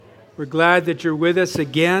We're glad that you're with us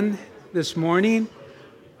again this morning.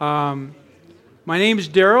 My name is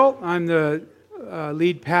Daryl. I'm the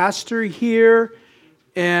lead pastor here.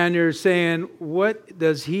 And you're saying, what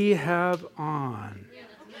does he have on?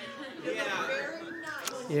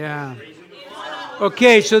 Yeah.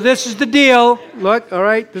 Okay, so this is the deal. Look, all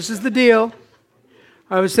right, this is the deal.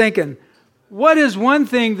 I was thinking, what is one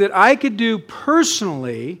thing that I could do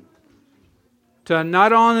personally to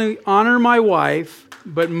not only honor my wife,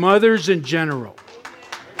 but mothers in general?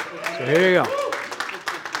 So here you go.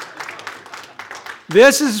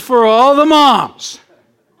 This is for all the moms,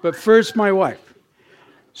 but first my wife.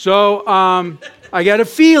 So I got a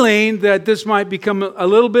feeling that this might become a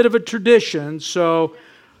little bit of a tradition. So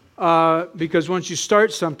because once you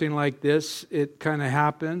start something like this, it kind of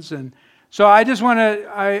happens. And so I just want to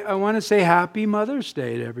I want to say Happy Mother's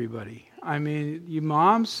Day to everybody. I mean, you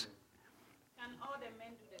moms. Can all the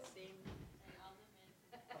men do the same?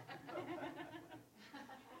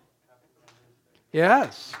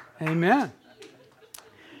 Yes. Amen.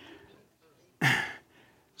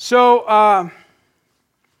 So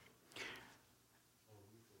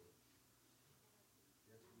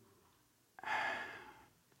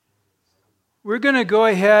we're going to go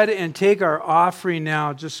ahead and take our offering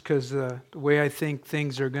now, just because the way I think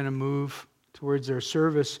things are going to move towards our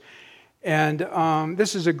service. And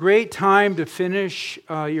this is a great time to finish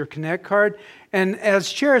your Connect card. And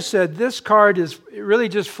as Chair said, this card is really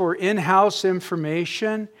just for in-house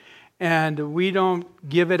information. And we don't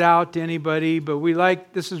give it out to anybody, but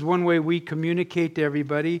this is one way we communicate to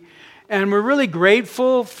everybody. And we're really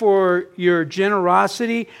grateful for your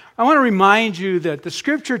generosity. I want to remind you that the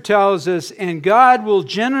Scripture tells us, and God will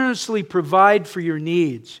generously provide for your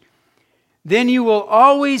needs. Then you will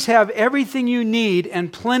always have everything you need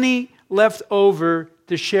and plenty left over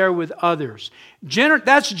to share with others.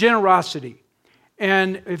 That's generosity.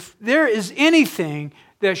 And if there is anything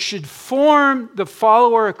that should form the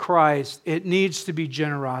follower of Christ, it needs to be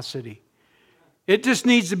generosity. It just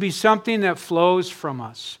needs to be something that flows from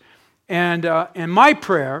us. And my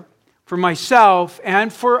prayer for myself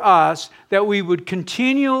and for us, that we would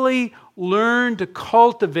continually learn to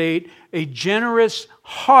cultivate a generous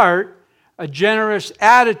heart, a generous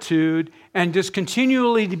attitude, and just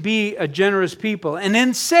continually to be a generous people. And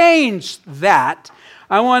in saying that,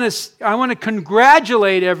 I want to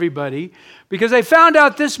congratulate everybody, because I found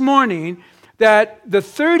out this morning that the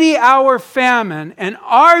 30-hour famine and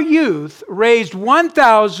our youth raised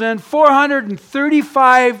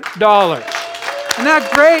 $1,435. Isn't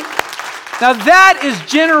that great? Now that is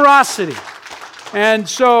generosity. And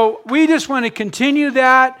so we just want to continue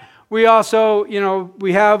that. We also,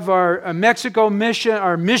 we have our Mexico mission,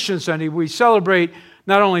 our Mission Sunday. We celebrate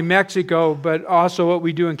not only Mexico, but also what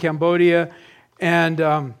we do in Cambodia. And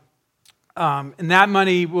that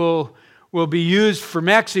money will be used for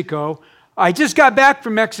Mexico. I just got back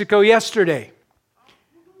from Mexico yesterday.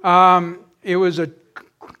 It was a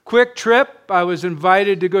quick trip. I was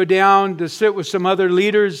invited to go down to sit with some other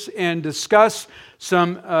leaders and discuss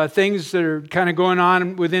some things that are kind of going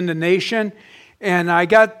on within the nation. And I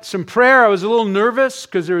got some prayer. I was a little nervous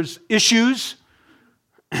because there's issues.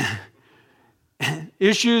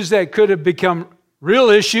 Issues that could have become real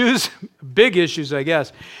issues. Big issues, I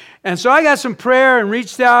guess. And so I got some prayer and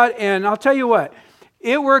reached out, and I'll tell you what,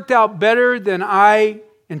 it worked out better than I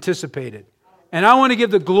anticipated. And I want to give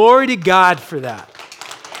the glory to God for that.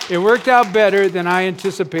 It worked out better than I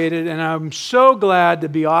anticipated, and I'm so glad to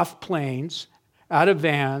be off planes, out of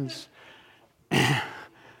vans.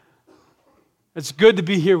 It's good to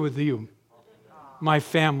be here with you, my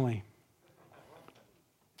family.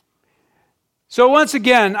 So once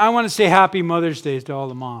again, I want to say Happy Mother's Day to all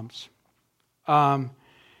the moms.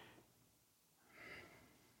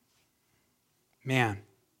 Man,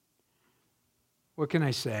 what can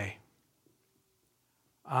I say?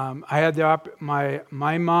 I had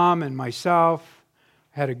my mom and myself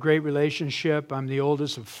had a great relationship. I'm the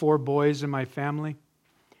oldest of 4 boys in my family.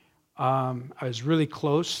 I was really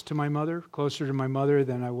close to my mother, closer to my mother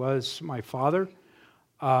than I was my father,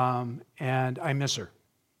 and I miss her.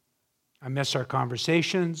 I miss our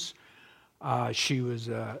conversations. She was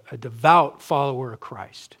a devout follower of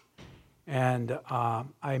Christ. And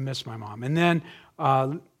I miss my mom. And then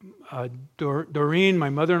Doreen, my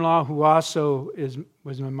mother-in-law, who also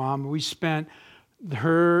was my mom,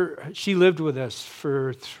 she lived with us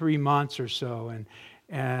for 3 months or so.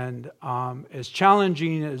 And as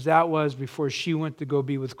challenging as that was before she went to go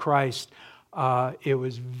be with Christ, it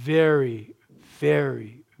was very,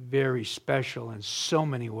 very, very special in so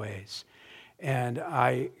many ways. And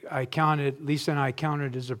Lisa and I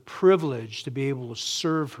counted it as a privilege to be able to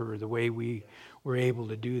serve her the way we we're able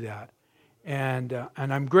to do that. And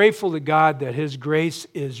I'm grateful to God that His grace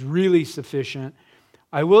is really sufficient.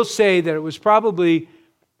 I will say that it was probably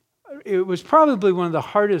one of the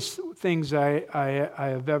hardest things I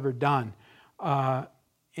have ever done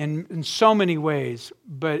in so many ways,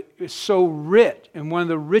 but it's so rich, and one of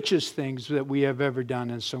the richest things that we have ever done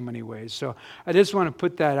in so many ways. So I just want to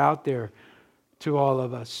put that out there to all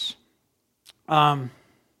of us. I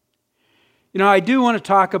do want to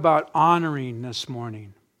talk about honoring this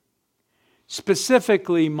morning.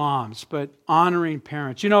 Specifically moms, but honoring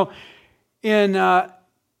parents. In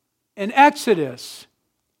Exodus,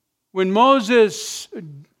 when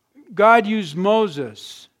God used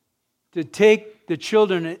Moses to take the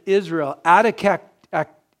children of Israel out of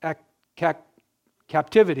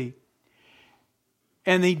captivity,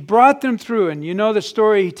 and He brought them through, and you know the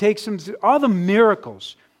story, He takes them through all the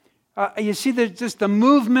miracles. You see, there's just the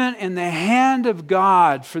movement and the hand of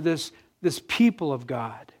God for this people of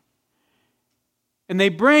God. And they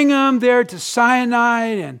bring them there to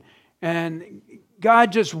Sinai, and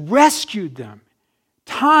God just rescued them.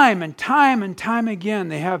 Time and time and time again,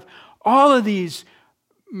 they have all of these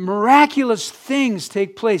miraculous things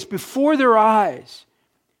take place before their eyes.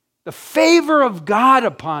 The favor of God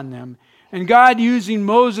upon them, and God using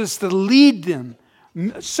Moses to lead them,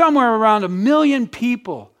 somewhere around 1 million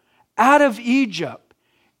people, out of Egypt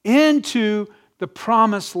into the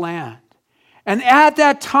promised land. And at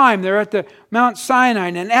that time, they're at the Mount Sinai,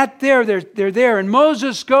 and they're there, and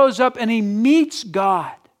Moses goes up and he meets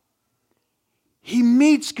God. He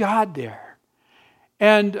meets God there.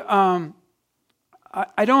 And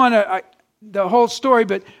I don't want to, the whole story,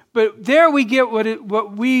 but there we get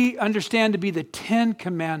what we understand to be the 10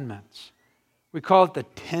 Commandments. We call it the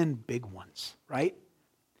 10 big ones, right?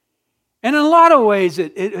 And in a lot of ways,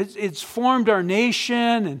 it's formed our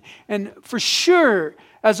nation, and for sure,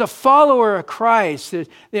 as a follower of Christ, it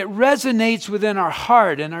resonates within our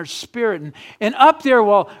heart and our spirit. And up there,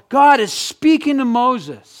 while God is speaking to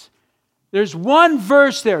Moses, there's one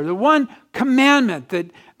verse there, the one commandment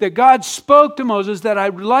that God spoke to Moses that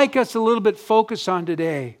I'd like us a little bit focus on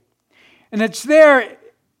today. And it's there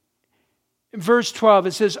in verse 12.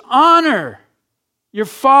 It says, honor your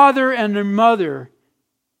father and your mother,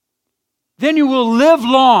 then you will live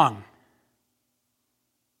long,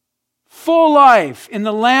 full life in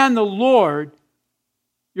the land the Lord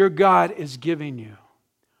your God is giving you.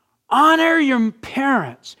 Honor your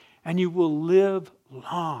parents and you will live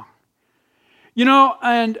long.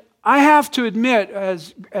 And I have to admit,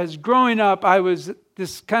 as growing up, I was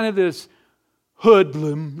this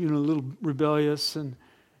hoodlum, a little rebellious, and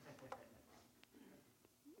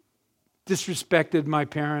disrespected my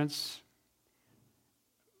parents.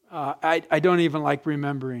 I don't even like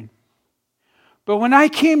remembering. But when I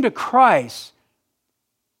came to Christ,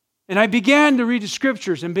 and I began to read the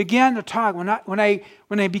Scriptures and began to talk, when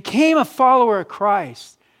I became a follower of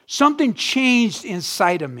Christ, something changed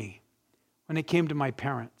inside of me when it came to my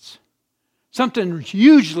parents. Something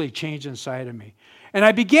hugely changed inside of me. And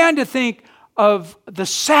I began to think of the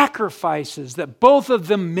sacrifices that both of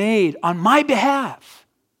them made on my behalf.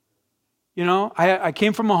 I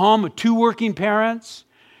came from a home with 2 working parents,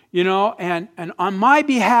 and on my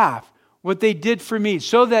behalf, what they did for me,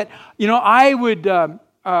 so that, I would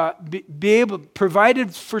be able,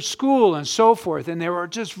 provided for school and so forth. And they were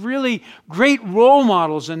just really great role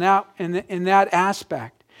models in that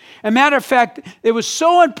aspect. As a matter of fact, it was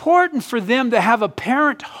so important for them to have a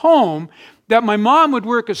parent home that my mom would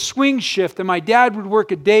work a swing shift and my dad would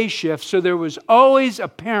work a day shift, so there was always a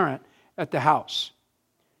parent at the house.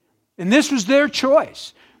 And this was their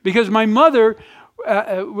choice, because my mother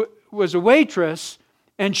was a waitress,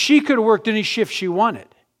 and she could have worked any shift she wanted.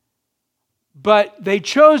 But they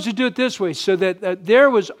chose to do it this way, so that there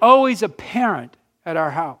was always a parent at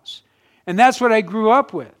our house. And that's what I grew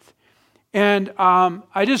up with. And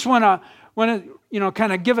I just want to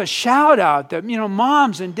kind of give a shout out that,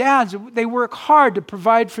 moms and dads, they work hard to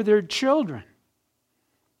provide for their children.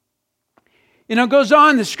 It goes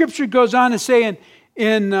on, the Scripture goes on to say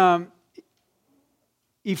in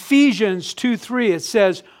Ephesians 2:3, it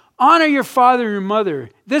says, honor your father and your mother.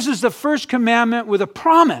 This is the first commandment with a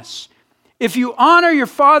promise. If you honor your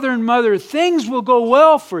father and mother, things will go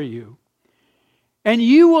well for you, and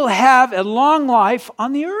you will have a long life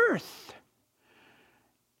on the earth.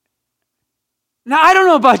 Now, I don't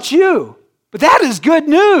know about you, but that is good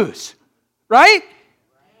news, right?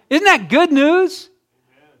 Isn't that good news?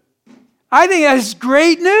 I think that's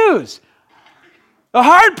great news. The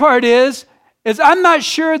hard part is I'm not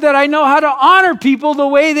sure that I know how to honor people the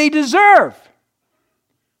way they deserve.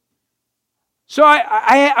 So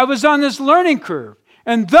I was on this learning curve.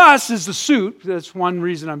 And thus is the suit. That's one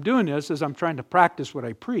reason I'm doing this, is I'm trying to practice what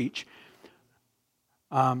I preach.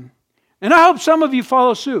 And I hope some of you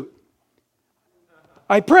follow suit.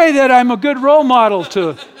 I pray that I'm a good role model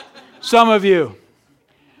to some of you.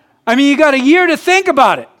 I mean, you got a year to think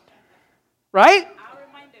about it, right? I'll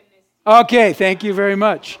remind them this. Okay, thank you very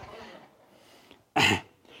much.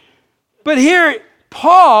 But here,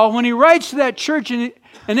 Paul, when he writes to that church in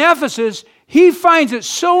Ephesus, he finds it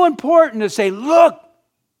so important to say, look,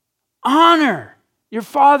 honor your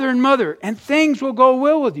father and mother, and things will go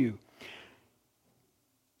well with you.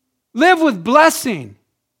 Live with blessing.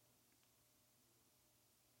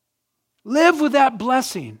 Live with that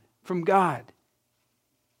blessing from God.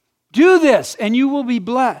 Do this, and you will be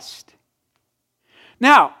blessed.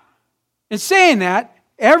 Now, in saying that,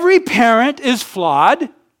 every parent is flawed,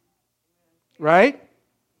 right?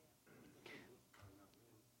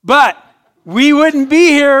 But we wouldn't be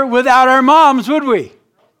here without our moms, would we?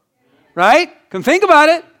 Right? Come think about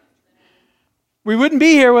it. We wouldn't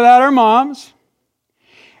be here without our moms.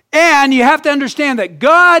 And you have to understand that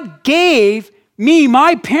God gave me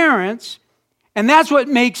my parents, and that's what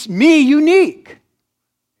makes me unique.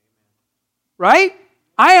 Right?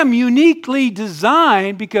 I am uniquely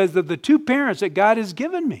designed because of the two parents that God has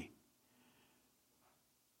given me.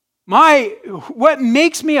 What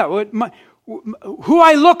makes me up, who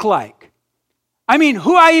I look like. I mean,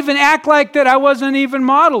 who I even act like that I wasn't even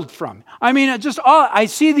modeled from. I mean, I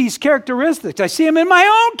see these characteristics. I see them in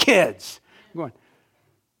my own kids. I'm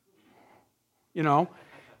going,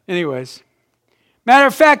 anyways. Matter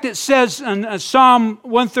of fact, it says in Psalm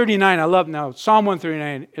 139, I love now, Psalm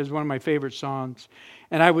 139 is one of my favorite songs,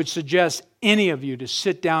 and I would suggest any of you to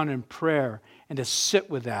sit down in prayer and to sit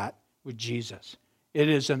with that with Jesus. It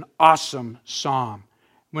is an awesome psalm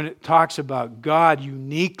when it talks about God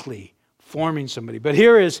uniquely forming somebody. But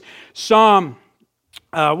here is Psalm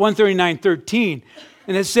 139:13,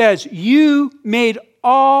 and it says, you made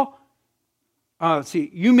all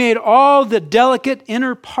the delicate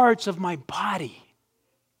inner parts of my body.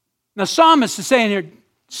 Now, psalmist is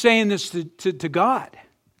saying this to God.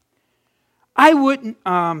 I wouldn't,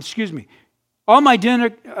 all my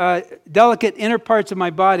delicate inner parts of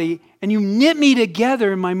my body, and you knit me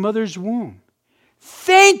together in my mother's womb.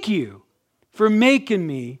 Thank you for making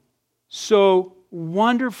me so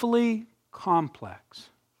wonderfully complex.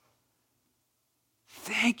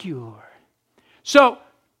 Thank you, Lord. So,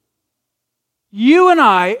 you and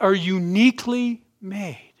I are uniquely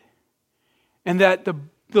made. And that the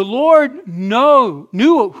Lord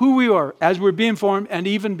knew who we are as we're being formed and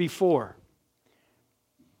even before.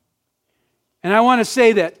 And I want to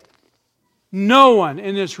say that no one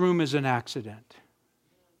in this room is an accident.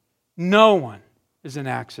 No one is an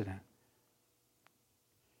accident.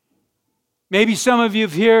 Maybe some of you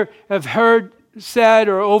here have heard said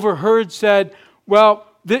or overheard said, well,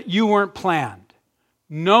 that you weren't planned.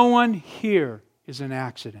 No one here is an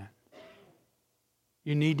accident.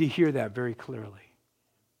 You need to hear that very clearly.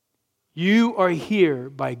 You are here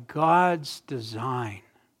by God's design.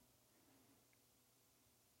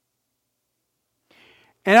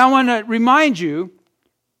 And I want to remind you,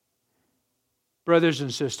 brothers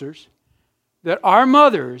and sisters, that our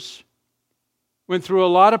mothers went through a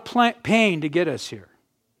lot of pain to get us here.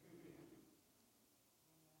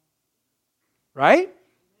 Right?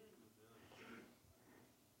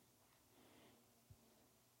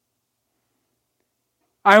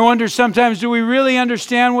 I wonder sometimes, do we really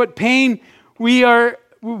understand what pain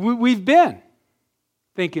we've been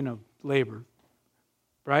thinking of labor?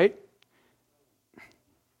 Right?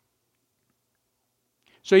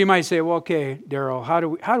 So you might say, well, okay, Daryl, how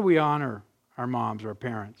do we honor our moms, our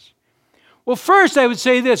parents? Well, first I would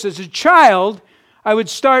say this. As a child, I would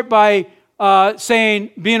start by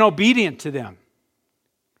being obedient to them.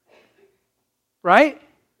 Right?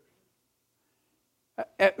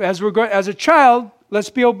 As a child, let's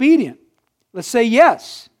be obedient. Let's say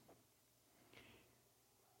yes.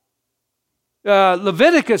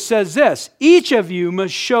 Leviticus says this, each of you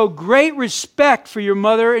must show great respect for your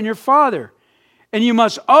mother and your father, and you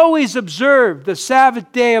must always observe the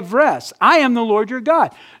Sabbath day of rest. I am the Lord your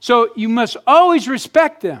God. So you must always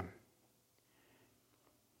respect them.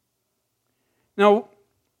 Now,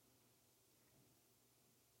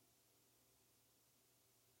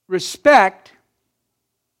 respect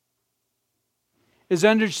is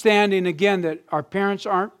understanding, again, that our parents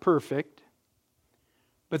aren't perfect,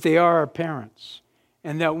 but they are our parents.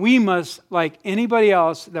 And that we must, like anybody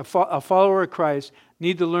else, a follower of Christ,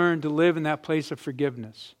 need to learn to live in that place of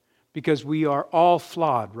forgiveness. Because we are all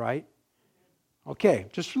flawed, right? Okay,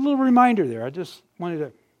 just a little reminder there. I just wanted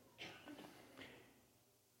to...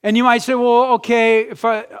 And you might say, well, okay, if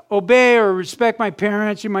I obey or respect my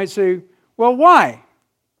parents, you might say, well, why?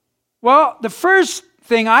 Well, the first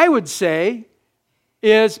thing I would say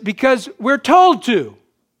is because we're told to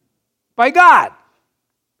by God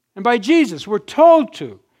and by Jesus. We're told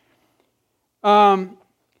to.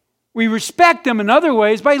 We respect them in other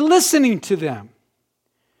ways by listening to them.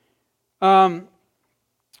 The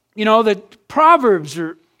Proverbs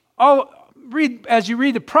are all. As you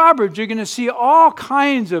read the Proverbs, you're going to see all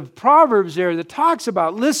kinds of Proverbs there that talks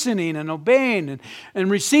about listening and obeying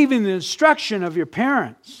and receiving the instruction of your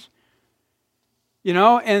parents.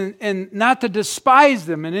 And not to despise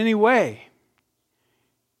them in any way.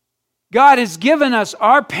 God has given us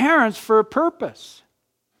our parents for a purpose.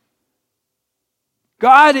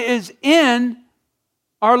 God is in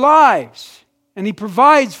our lives, and He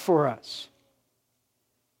provides for us.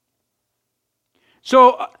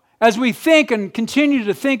 So, as we think and continue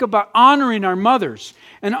to think about honoring our mothers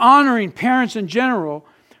and honoring parents in general,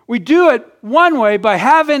 we do it one way by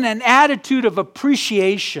having an attitude of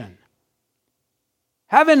appreciation.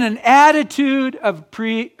 Having an attitude of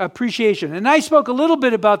appreciation. And I spoke a little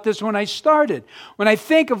bit about this when I started. When I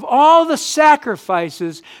think of all the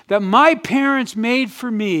sacrifices that my parents made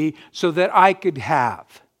for me so that I could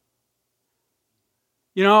have.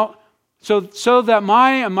 So that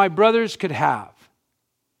my brothers could have.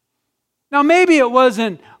 Now, maybe it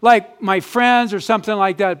wasn't like my friends or something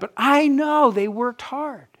like that, but I know they worked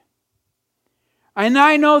hard. And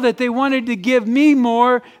I know that they wanted to give me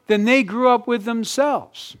more than they grew up with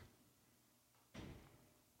themselves.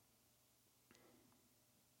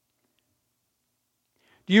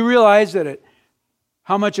 Do you realize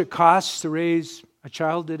how much it costs to raise a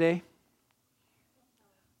child today?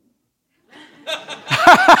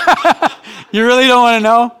 You really don't want to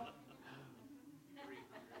know?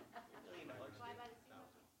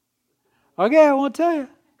 Okay, I won't tell you.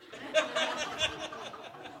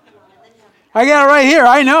 I got it right here.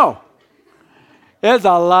 I know. It's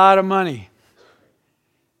a lot of money.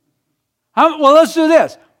 Well, let's do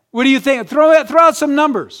this. What do you think? Throw out some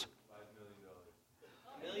numbers.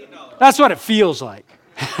 $5 million. That's what it feels like.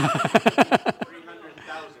 300,000.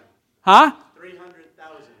 Huh?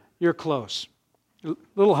 300,000. You're close. A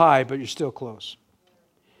little high, but you're still close.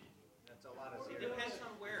 That's a lot of zeros. Depends on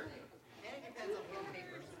where.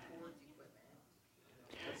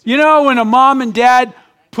 When a mom and dad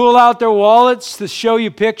pull out their wallets to show you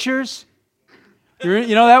pictures?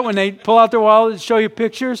 You know that when they pull out their wallets to show you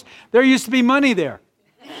pictures? There used to be money there.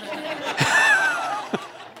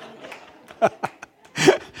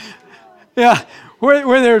 Yeah,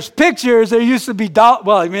 where there's pictures, there used to be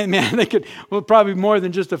they could probably more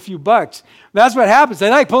than just a few bucks. That's what happens. They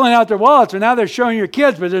like pulling out their wallets, and now they're showing your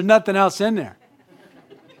kids, but there's nothing else in there.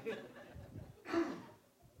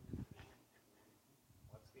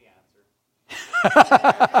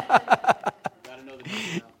 Gotta know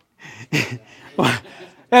the Well,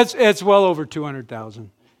 it's well over 200,000.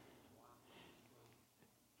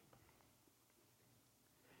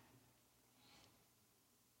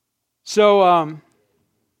 So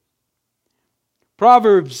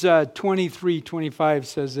Proverbs 23:25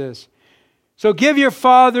 says this. So give your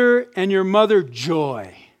father and your mother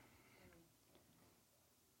joy.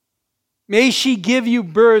 May she give you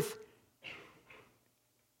birth.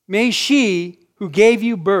 May she who gave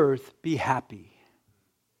you birth be happy.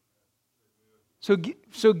 So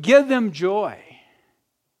give them joy.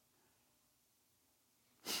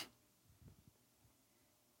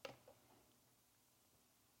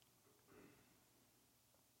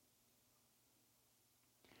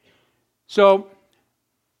 So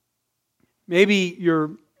maybe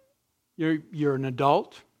you're an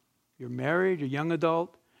adult, you're married, you're a young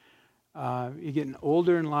adult, you're getting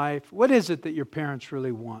older in life. What is it that your parents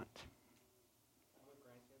really want?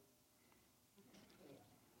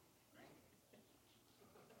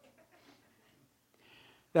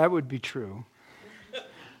 That would be true.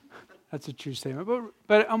 That's a true statement.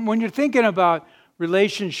 But when you're thinking about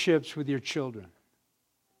relationships with your children,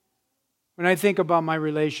 when I think about my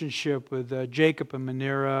relationship with Jacob and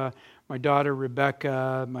Manira, my daughter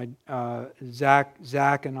Rebecca, my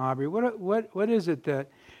Zach and Aubrey, what is it that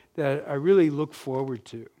I really look forward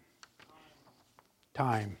to?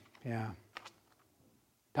 Time, yeah.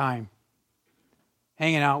 Time.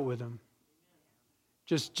 Hanging out with them.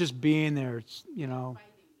 Just being there, it's,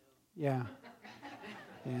 yeah.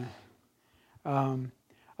 Yeah. I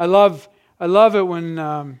love it when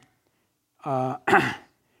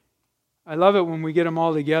I love it when we get them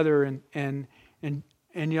all together and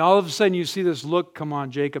all of a sudden you see this look come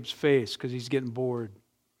on Jacob's face because he's getting bored.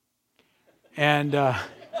 And and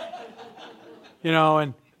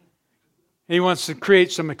He wants to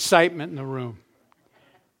create some excitement in the room.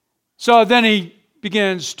 So then he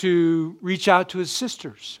begins to reach out to his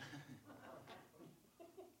sisters.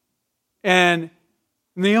 And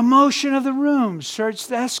the emotion of the room starts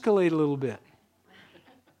to escalate a little bit.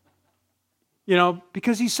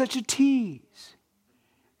 Because he's such a tease.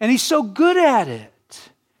 And he's so good at it.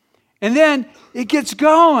 And then it gets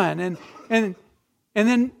going. And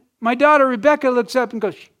then my daughter Rebecca looks up and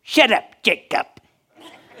goes, "Shut up, Jacob."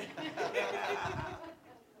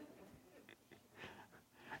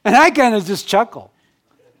 And I kind of just chuckle.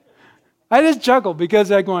 I just chuckle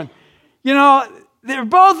because I'm going, they're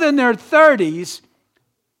both in their 30s,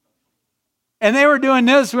 and they were doing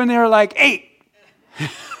this when they were like 8.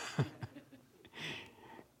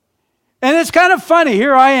 And it's kind of funny.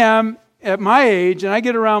 Here I am at my age, and I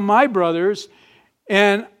get around my brothers,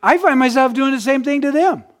 and I find myself doing the same thing to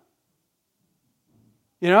them.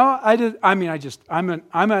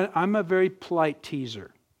 I'm a very polite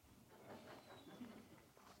teaser.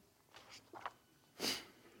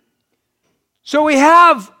 So we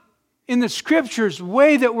have in the scriptures a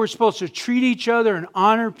way that we're supposed to treat each other and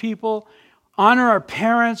honor people, honor our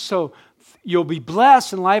parents, so you'll be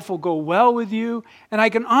blessed and life will go well with you. And I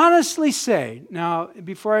can honestly say, now,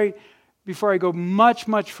 before I go much,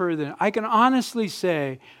 much further, I can honestly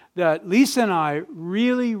say that Lisa and I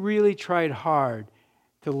really, really tried hard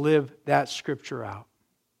to live that scripture out.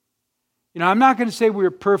 I'm not going to say we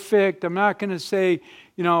were perfect. I'm not going to say,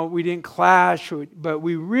 we didn't clash, but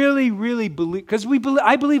we really, really believe, because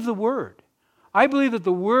I believe the Word. I believe that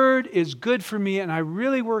the Word is good for me, and I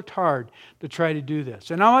really worked hard to try to do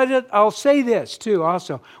this. And I'll say this, too,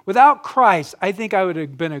 also. Without Christ, I think I would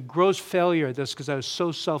have been a gross failure at this because I was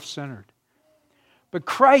so self-centered. But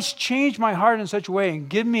Christ changed my heart in such a way and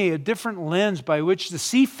gave me a different lens by which to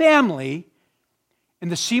see family and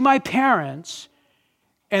to see my parents.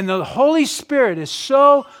 And the Holy Spirit is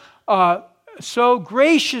so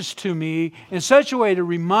gracious to me in such a way to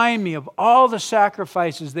remind me of all the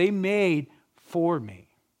sacrifices they made for me.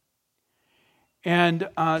 And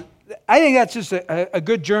I think that's just a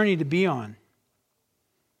good journey to be on.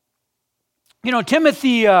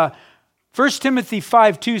 Timothy, 1 Timothy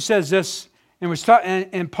 5:2 says this,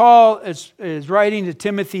 and Paul is writing to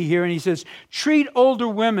Timothy here, and he says, "Treat older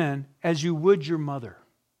women as you would your mother."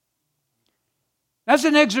 That's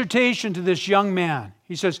an exhortation to this young man.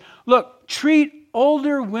 He says, look, treat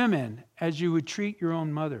older women as you would treat your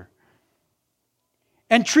own mother.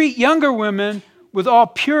 And treat younger women with all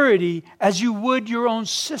purity as you would your own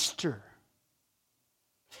sister.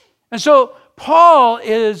 And so Paul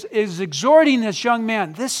is exhorting this young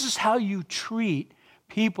man, this is how you treat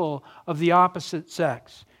people of the opposite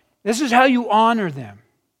sex. This is how you honor them.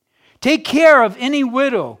 Take care of any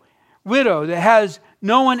widow that has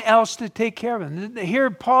no one else to take care of them. Here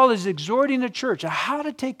Paul is exhorting the church on how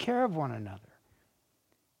to take care of one another.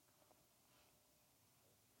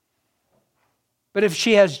 But if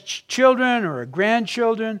she has children or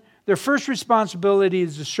grandchildren, their first responsibility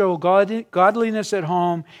is to show godliness at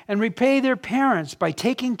home and repay their parents by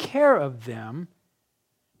taking care of them.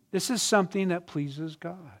 This is something that pleases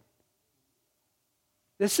God.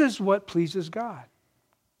 This is what pleases God.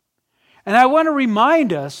 And I want to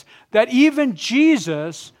remind us that even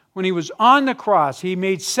Jesus, when he was on the cross, he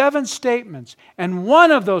made 7 statements. And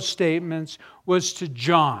one of those statements was to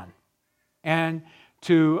John and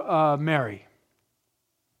to Mary,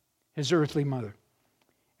 his earthly mother.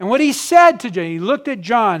 And what he said to John, he looked at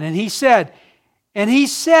John and he said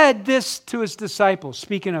this to his disciples,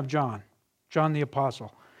 speaking of John the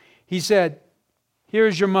apostle. He said,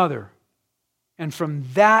 "Here's your mother." And from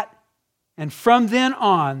then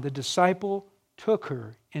on, the disciple took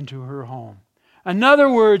her into her home. In other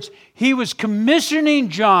words, he was commissioning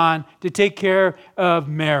John to take care of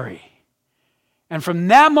Mary. And from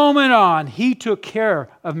that moment on, he took care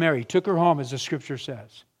of Mary, took her home, as the scripture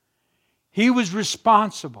says. He was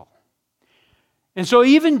responsible. And so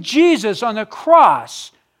even Jesus on the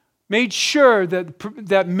cross made sure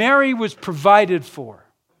that Mary was provided for.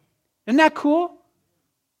 Isn't that cool?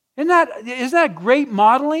 Isn't that great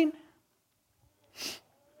modeling?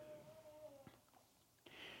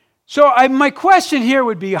 So my question here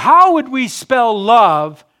would be, how would we spell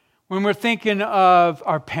love when we're thinking of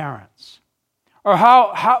our parents? Or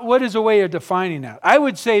what is a way of defining that? I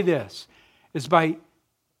would say this, is by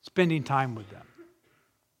spending time with them.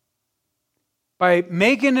 By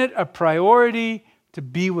making it a priority to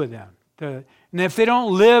be with them. And if they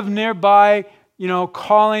don't live nearby,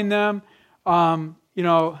 calling them, and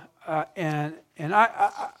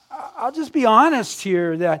I'll just be honest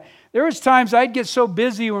here that there was times I'd get so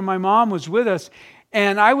busy when my mom was with us,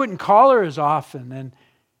 and I wouldn't call her as often.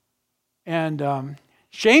 And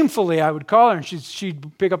shamefully, I would call her, and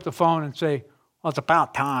she'd pick up the phone and say, well, it's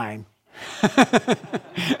about time.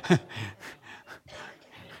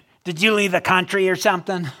 Did you leave the country or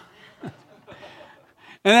something?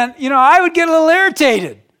 And then, I would get a little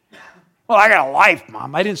irritated. Well, I got a life,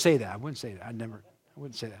 Mom. I didn't say that. I wouldn't say that. I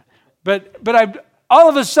wouldn't say that. But all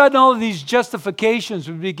of a sudden, all of these justifications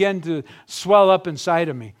would begin to swell up inside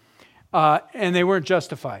of me. And they weren't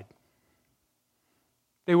justified.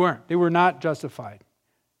 They weren't. They were not justified.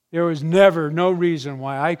 There was never no reason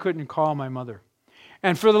why I couldn't call my mother.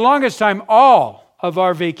 And for the longest time, all of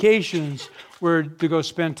our vacations were to go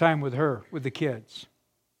spend time with her, with the kids.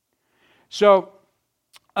 So,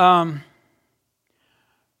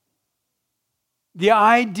 the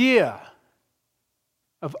idea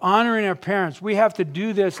of honoring our parents, we have to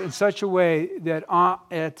do this in such a way that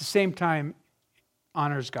at the same time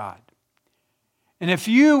honors God. And if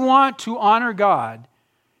you want to honor God,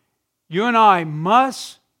 you and I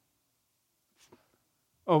must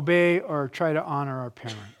obey or try to honor our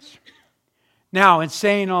parents. Now, in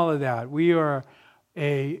saying all of that, we are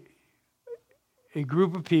a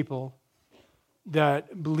group of people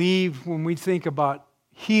that believe when we think about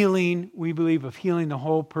healing, we believe of healing the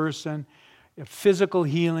whole person, physical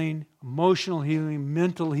healing, emotional healing,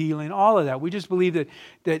 mental healing, all of that. We just believe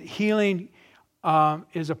that healing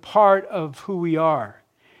is a part of who we are.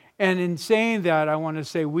 And in saying that, I want to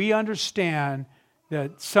say we understand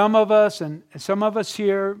that some of us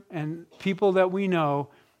here and people that we know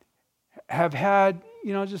have had,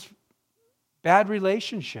 just bad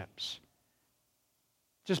relationships.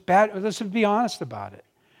 Just bad, let's be honest about it.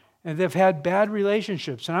 And they've had bad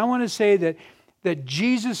relationships. And I want to say that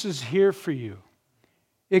Jesus is here for you.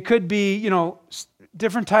 It could be,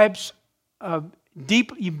 different types of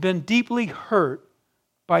you've been deeply hurt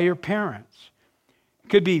by your parents. It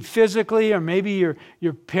could be physically, or maybe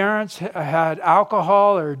your parents had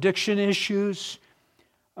alcohol or addiction issues.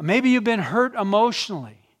 Maybe you've been hurt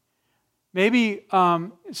emotionally. Maybe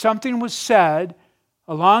something was said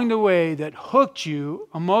along the way that hooked you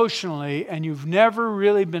emotionally, and you've never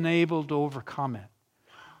really been able to overcome it.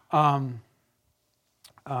 I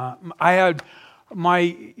had my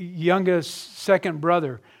youngest second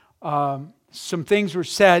brother. Some things were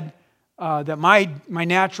said that my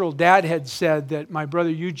natural dad had said that my brother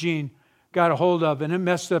Eugene got a hold of, and it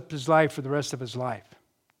messed up his life for the rest of his life.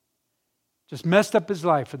 Just messed up his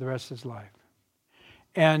life for the rest of his life.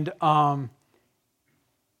 And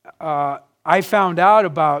I found out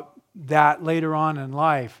about that later on in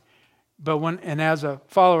life. And as a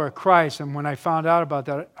follower of Christ, and when I found out about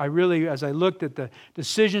that, I really, as I looked at the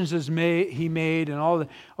decisions he made and all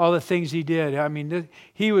the things he did,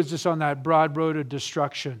 he was just on that broad road of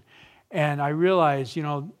destruction. And I realized,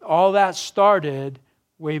 all that started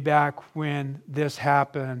way back when this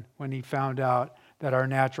happened, when he found out that our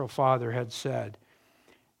natural father had said.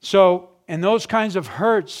 So, and those kinds of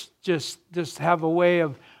hurts just have a way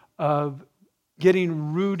of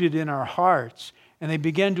getting rooted in our hearts, and they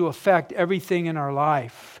begin to affect everything in our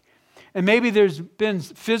life. And maybe there's been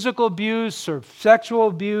physical abuse or sexual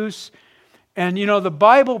abuse, and the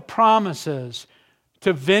Bible promises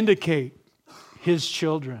to vindicate His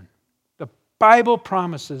children. The Bible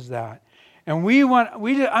promises that. And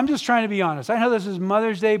I'm just trying to be honest. I know this is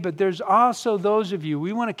Mother's Day, but there's also those of you,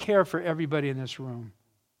 we want to care for everybody in this room.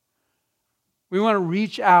 We want to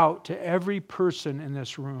reach out to every person in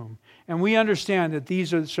this room. And we understand that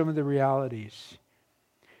these are some of the realities.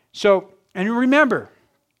 So, and remember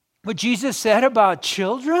what Jesus said about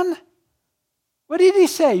children? What did He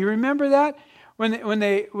say? You remember that?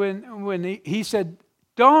 When He said,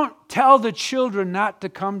 don't tell the children not to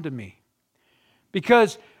come to me.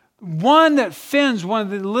 Because one that offends one of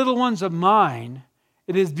the little ones of mine,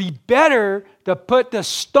 it is better to put the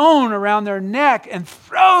stone around their neck and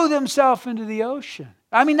throw themselves into the ocean.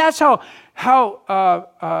 That's how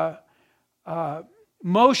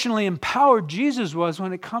emotionally empowered Jesus was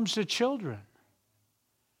when it comes to children.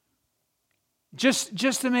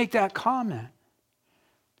 Just to make that comment.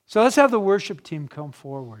 So let's have the worship team come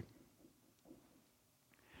forward.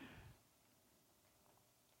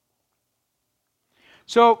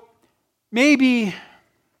 So maybe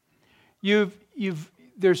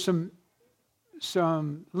there's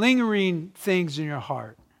some lingering things in your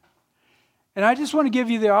heart. And I just want to give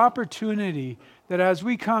you the opportunity that as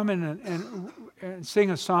we come in and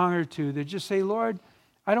sing a song or two, that just say, Lord,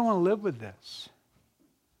 I don't want to live with this.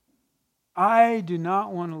 I do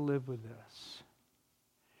not want to live with this.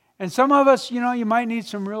 And some of us, you might need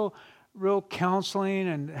some real counseling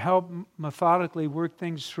and help methodically work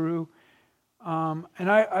things through.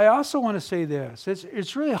 And I also want to say this.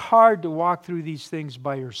 It's really hard to walk through these things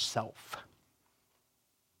by yourself.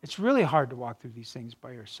 It's really hard to walk through these things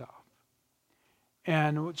by yourself.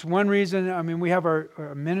 And it's one reason, we have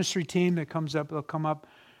our ministry team that comes up. They'll come up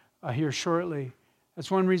here shortly.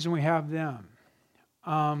 That's one reason we have them.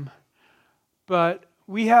 But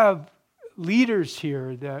we have leaders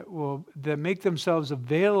here that make themselves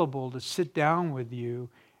available to sit down with you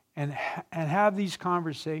and have these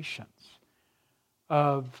conversations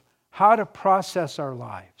of how to process our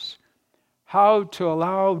lives, how to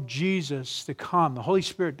allow Jesus to come, the Holy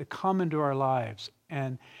Spirit to come into our lives.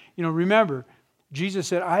 And, remember, Jesus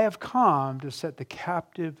said, I have come to set the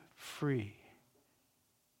captive free.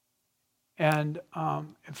 And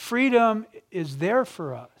freedom is there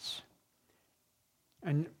for us.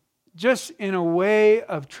 And just in a way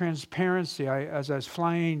of transparency, as I was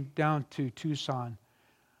flying down to Tucson,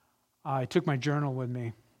 I took my journal with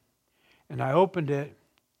me, and I opened it,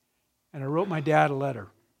 and I wrote my dad a letter.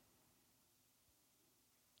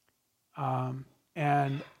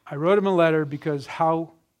 And I wrote him a letter because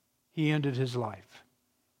how he ended his life.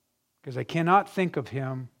 Because I cannot think of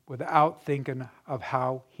him without thinking of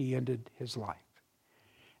how he ended his life.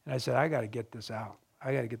 And I said, I got to get this out.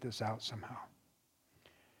 I got to get this out somehow.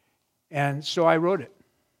 And so I wrote it.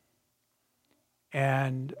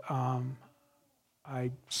 And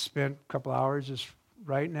I spent a couple hours just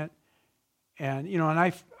writing it. And,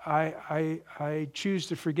 and I choose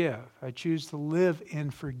to forgive. I choose to live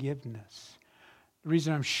in forgiveness. The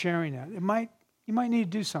reason I'm sharing that, you might need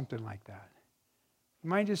to do something like that. You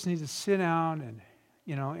might just need to sit down and,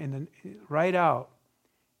 and write out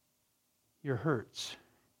your hurts,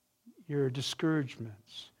 your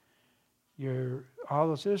discouragements, all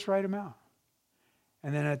those, just write them out.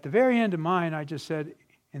 And then at the very end of mine, I just said,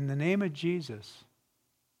 in the name of Jesus,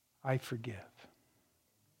 I forgive.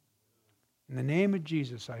 In the name of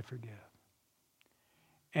Jesus, I forgive.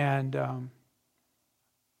 And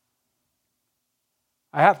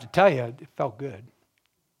I have to tell you, it felt good.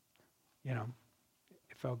 It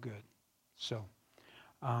felt good. So,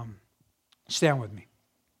 stand with me.